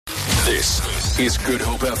This is Good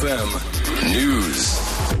Hope FM News.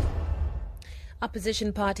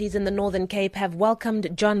 Opposition parties in the Northern Cape have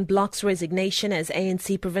welcomed John Block's resignation as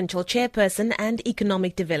ANC provincial chairperson and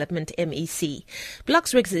Economic Development MEC.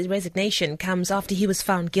 Block's resignation comes after he was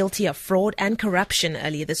found guilty of fraud and corruption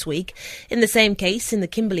earlier this week. In the same case, in the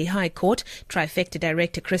Kimberley High Court, Trifecta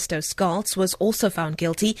Director Christo Scalz was also found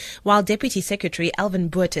guilty, while Deputy Secretary Alvin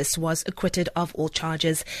Boertis was acquitted of all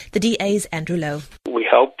charges. The DA's Andrew Lowe. We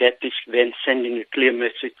hope that this then sending a clear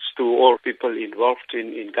message to all people involved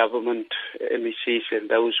in government, MECs and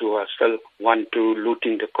those who are still want to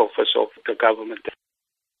looting the coffers of the government.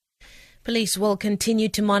 Police will continue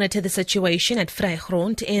to monitor the situation at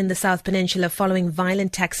Vrygrond in the South Peninsula following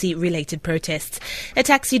violent taxi-related protests. A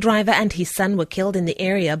taxi driver and his son were killed in the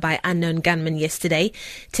area by unknown gunmen yesterday.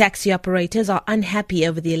 Taxi operators are unhappy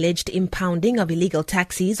over the alleged impounding of illegal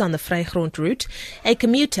taxis on the Vrygrond route. A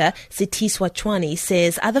commuter, Sitiswa Chwani,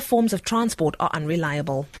 says other forms of transport are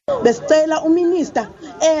unreliable.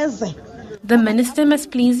 The minister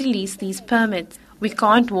must please release these permits. We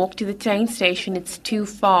can't walk to the train station, it's too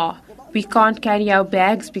far. We can't carry our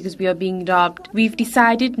bags because we are being robbed. We've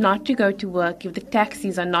decided not to go to work if the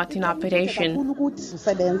taxis are not in operation.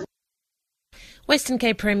 Western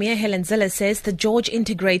Cape Premier Helen Zille says the George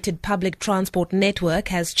Integrated Public Transport Network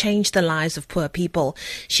has changed the lives of poor people.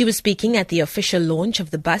 She was speaking at the official launch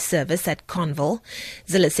of the bus service at Conville.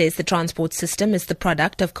 Zille says the transport system is the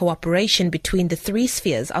product of cooperation between the three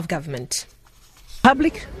spheres of government.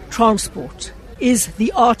 Public transport is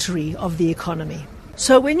the artery of the economy.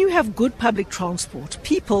 So when you have good public transport,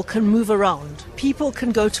 people can move around, people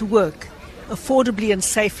can go to work affordably and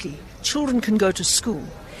safely, children can go to school.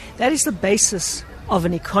 That is the basis of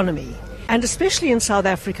an economy. And especially in South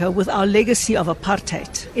Africa, with our legacy of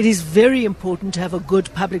apartheid, it is very important to have a good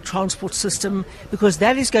public transport system because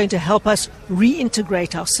that is going to help us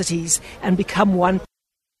reintegrate our cities and become one.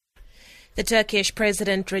 The Turkish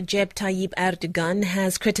President Recep Tayyip Erdogan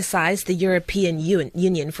has criticized the European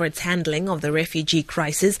Union for its handling of the refugee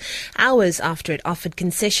crisis hours after it offered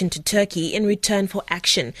concession to Turkey in return for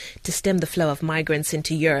action to stem the flow of migrants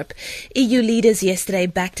into Europe. EU leaders yesterday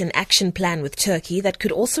backed an action plan with Turkey that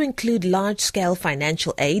could also include large-scale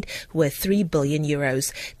financial aid worth €3 billion.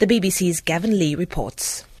 The BBC's Gavin Lee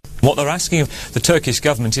reports. What they're asking of the Turkish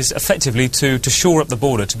government is effectively to shore up the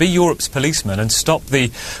border, to be Europe's policeman and stop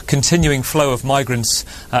the continuing flow of migrants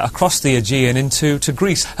across the Aegean into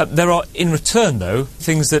Greece. There are, in return, though,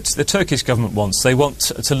 things that the Turkish government wants. They want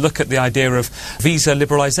to look at the idea of visa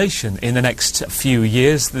liberalisation in the next few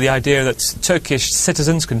years, the idea that Turkish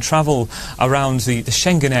citizens can travel around the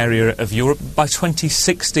Schengen area of Europe by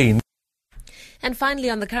 2016. And finally,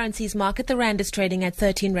 on the currencies market, the rand is trading at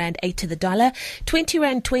 13 rand 8 to the dollar, 20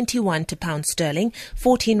 rand 21 to pound sterling,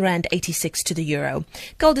 14 rand 86 to the euro.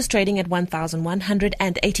 Gold is trading at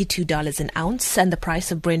 $1,182 an ounce, and the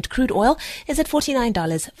price of Brent crude oil is at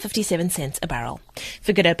 $49.57 a barrel.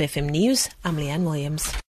 For Good Hope FM News, I'm Leanne Williams.